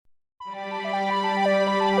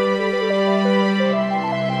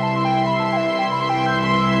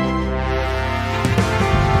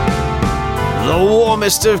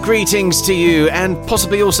warmest of greetings to you, and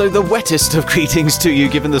possibly also the wettest of greetings to you,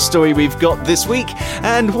 given the story we've got this week.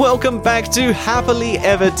 And welcome back to Happily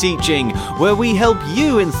Ever Teaching, where we help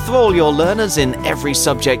you enthrall your learners in every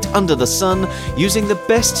subject under the sun using the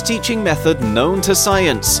best teaching method known to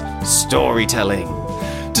science, storytelling.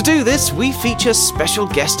 To do this, we feature special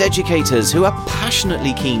guest educators who are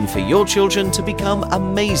passionately keen for your children to become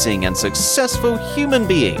amazing and successful human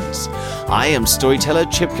beings. I am storyteller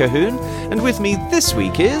Chip Cahoon, and with me this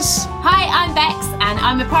week is... Hi, I'm Bex, and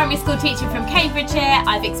I'm a primary school teacher from Cambridgeshire.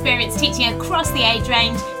 I've experienced teaching across the age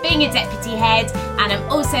range, being a deputy head, and I'm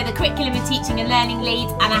also the curriculum and teaching and learning lead,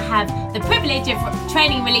 and I have the privilege of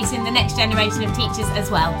training and releasing the next generation of teachers as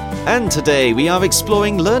well. And today we are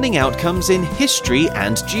exploring learning outcomes in history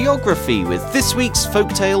and geography with this week's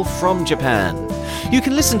folktale from Japan. You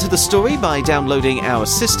can listen to the story by downloading our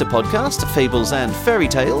sister podcast, Fables and Fairy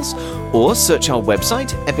Tales, or search our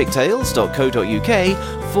website,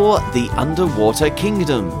 epictales.co.uk, for The Underwater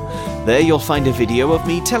Kingdom. There you'll find a video of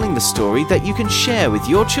me telling the story that you can share with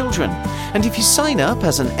your children. And if you sign up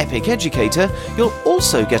as an Epic Educator, you'll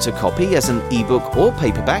also get a copy as an ebook or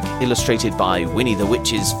paperback illustrated by Winnie the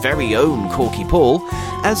Witch's very own Corky Paul,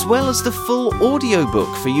 as well as the full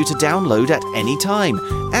audiobook for you to download at any time,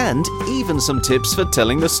 and even some tips for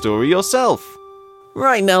telling the story yourself.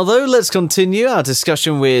 Right now, though, let's continue our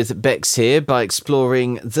discussion with Bex here by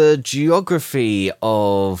exploring the geography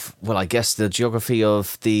of, well, I guess the geography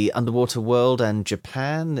of the underwater world and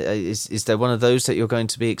Japan. Is there one of those that you're going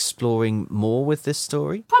to be exploring more with this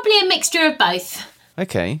story? Probably a mixture of both.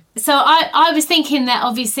 Okay. So I was thinking that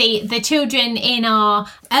obviously the children in our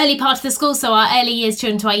early part of the school, so our early years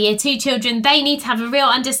children to our year 2 children, they need to have a real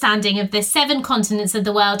understanding of the 7 continents of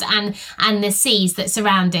the world and the seas that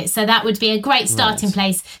surround it. So that would be a great starting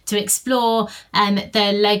place to explore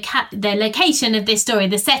the location of this story.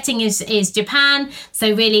 The setting is Japan,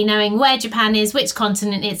 so really knowing where Japan is, which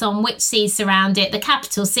continent it's on, which seas surround it, the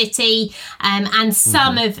capital city, and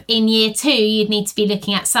some of, in year 2, you'd need to be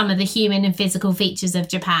looking at some of the human and physical features of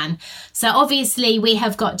Japan. So obviously we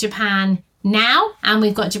have got Japan now, and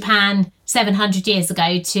we've got Japan 700 years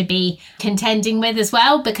ago to be contending with as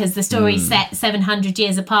well, because the story's set 700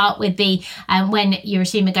 years apart with the when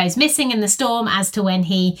Urashima goes missing in the storm as to when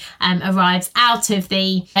he arrives out of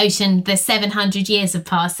the ocean. The 700 years have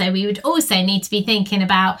passed, so we would also need to be thinking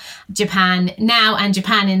about Japan now and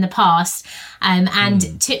Japan in the past,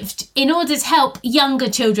 in order to help younger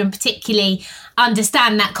children particularly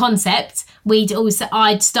understand that concept,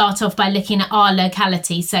 I'd start off by looking at our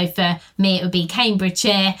locality. So for me, it would be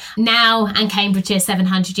Cambridgeshire now and Cambridgeshire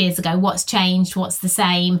 700 years ago. What's changed? What's the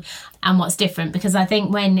same? And what's different? Because I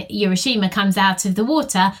think when Urashima comes out of the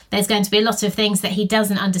water, there's going to be a lot of things that he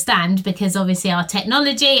doesn't understand, because obviously our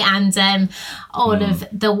technology and all of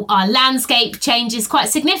our landscape changes quite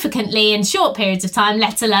significantly in short periods of time,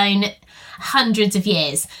 let alone hundreds of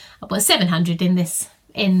years. Well, 700 in this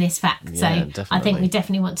fact. Yeah, so definitely. I think we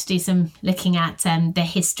definitely want to do some looking at the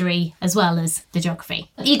history as well as the geography.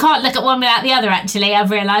 You can't look at one without the other, actually, I've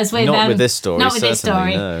realised. Not with this story. Not with this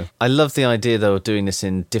story. No. I love the idea, though, of doing this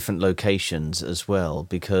in different locations as well,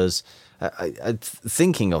 because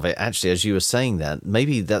thinking of it, actually, as you were saying that,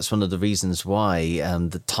 maybe that's one of the reasons why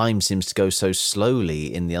the time seems to go so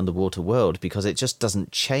slowly in the underwater world, because it just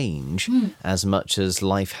doesn't change as much as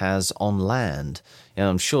life has on land. You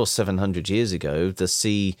know, I'm sure 700 years ago, the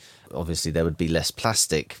sea, obviously there would be less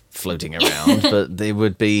plastic floating around, but they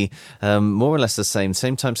would be more or less the same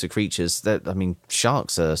types of creatures.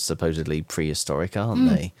 Sharks are supposedly prehistoric, aren't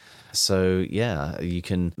they? So, yeah, you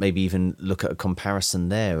can maybe even look at a comparison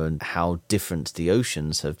there and how different the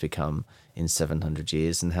oceans have become in 700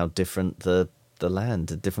 years and how different the land,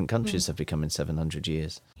 the different countries have become in 700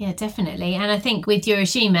 years. Yeah, definitely. And I think with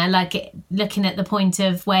Urashima, looking at the point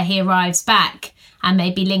of where he arrives back and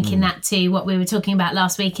maybe linking that to what we were talking about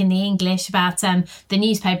last week in the English about the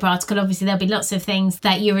newspaper article, obviously there'll be lots of things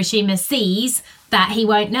that Urashima sees that he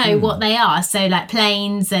won't know what they are. So like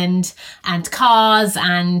planes and cars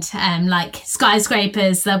and like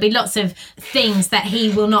skyscrapers, there'll be lots of things that he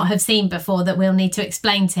will not have seen before that we'll need to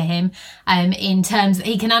explain to him in terms that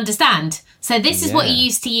he can understand. So this is what you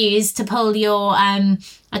used to use to pull your,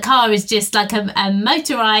 a car is just like a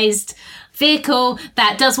motorised vehicle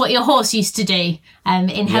that does what your horse used to do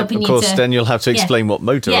in helping you to... Of course, then you'll have to explain what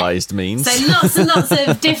motorised means. So lots and lots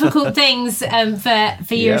of difficult things for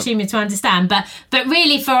Urashima to understand. But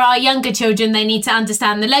really for our younger children, they need to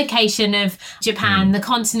understand the location of Japan, the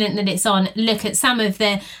continent that it's on, look at some of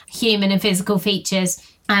the human and physical features,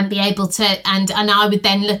 and be able to, and I would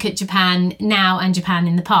then look at Japan now and Japan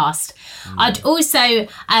in the past. I'd also,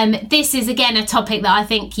 this is again a topic that I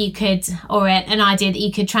think you could, or an idea that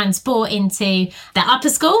you could transport into the upper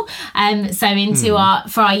school, so into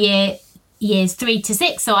for our years 3 to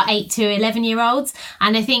 6 or 8 to 11-year-olds.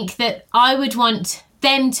 And I think that I would want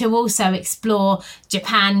them to also explore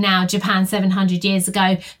Japan now, Japan 700 years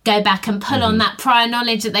ago, go back and pull on that prior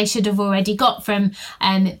knowledge that they should have already got from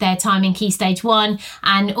their time in Key Stage 1,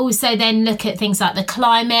 and also then look at things like the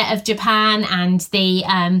climate of Japan and the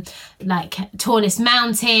tallest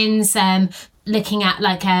mountains, looking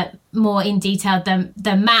at more in detail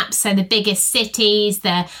the maps, so the biggest cities,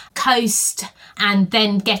 the coast, and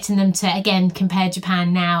then getting them to again compare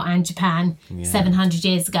Japan now and Japan 700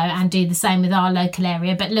 years ago, and do the same with our local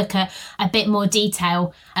area, but look at a bit more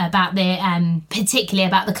detail about the particularly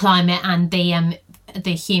about the climate and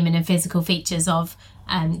the human and physical features of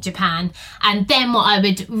Japan. And then what I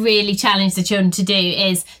would really challenge the children to do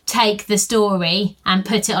is take the story and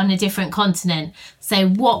put it on a different continent. So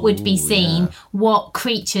what would be seen, what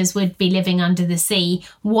creatures would be living under the sea,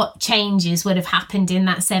 what changes would have happened in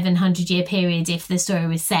that 700-year period if the story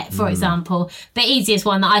was set. For example, the easiest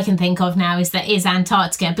one that I can think of now is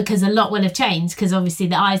Antarctica, because a lot will have changed, because obviously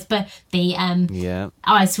the ice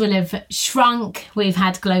will have shrunk. We've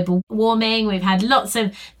had global warming. We've had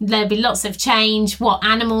there'll be lots of change. What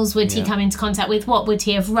animals would he come into contact with? What would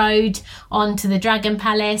he have rode onto the Dragon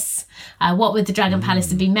Palace? What would the Dragon Palace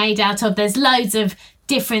have been made out of? There's loads of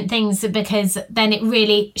different things, because then it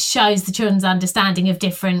really shows the children's understanding of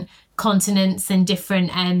different continents and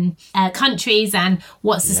different countries, and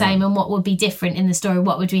what's the same and what would be different in the story.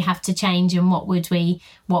 What would we have to change, and what would be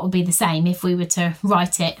the same if we were to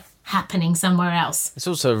write it happening somewhere else. It's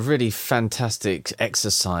also a really fantastic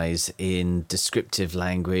exercise in descriptive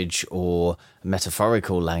language or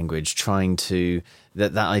metaphorical language, trying to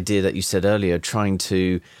that idea that you said earlier, trying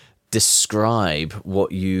to describe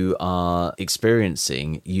what you are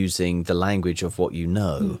experiencing using the language of what you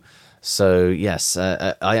know. So yes,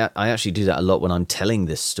 I actually do that a lot when I'm telling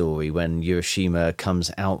this story. When Urashima comes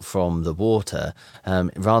out from the water,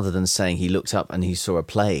 rather than saying he looked up and he saw a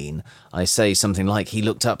plane, I say something like he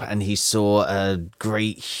looked up and he saw a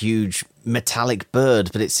great huge metallic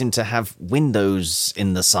bird, but it seemed to have windows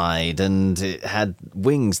in the side, and it had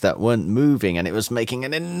wings that weren't moving, and it was making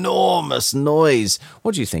an enormous noise.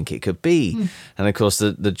 What do you think it could be? And of course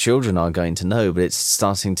the children are going to know, but it's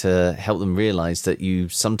starting to help them realize that you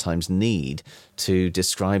sometimes need to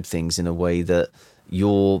describe things in a way that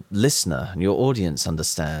your listener, your audience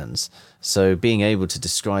understands. So being able to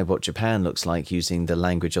describe what Japan looks like using the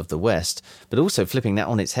language of the West, but also flipping that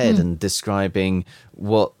on its head and describing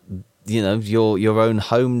what your own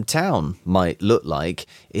hometown might look like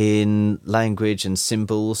in language and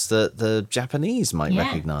symbols that the Japanese might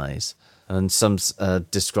recognize. And some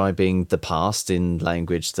describing the past in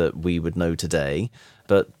language that we would know today,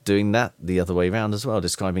 but doing that the other way around as well,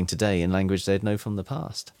 describing today in language they'd know from the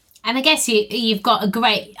past. And I guess you've got a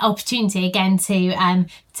great opportunity again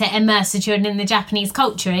to immerse the children in the Japanese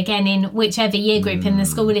culture, again in whichever year group in the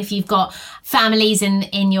school. If you've got families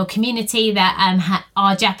in your community that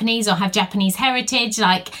are Japanese or have Japanese heritage,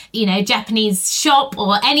 like Japanese shop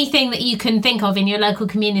or anything that you can think of in your local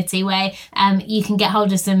community, where you can get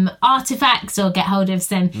hold of some artifacts or get hold of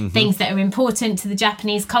some things that are important to the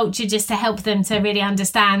Japanese culture, just to help them to really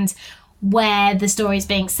understand where the story is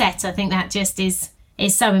being set. I think that just is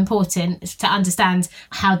so important to understand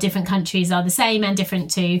how different countries are the same and different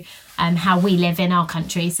to how we live in our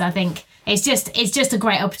country. So I think it's just a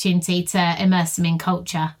great opportunity to immerse them in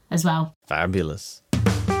culture as well. Fabulous.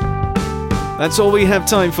 That's all we have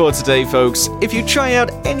time for today, folks. If you try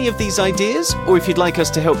out any of these ideas, or if you'd like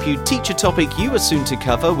us to help you teach a topic you are soon to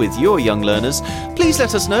cover with your young learners, please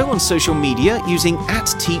let us know on social media using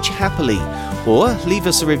 @TeachHappily, or leave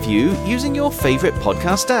us a review using your favourite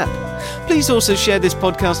podcast app. Please also share this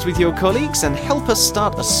podcast with your colleagues and help us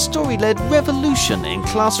start a story-led revolution in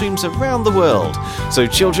classrooms around the world, so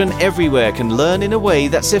children everywhere can learn in a way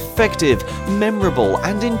that's effective, memorable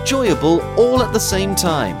and enjoyable all at the same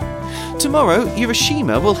time. Tomorrow,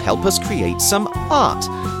 Urashima will help us create some art.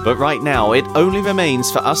 But right now, it only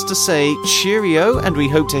remains for us to say cheerio, and we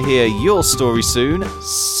hope to hear your story soon.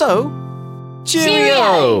 So,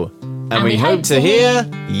 cheerio! And we hope to hear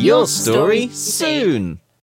your story soon.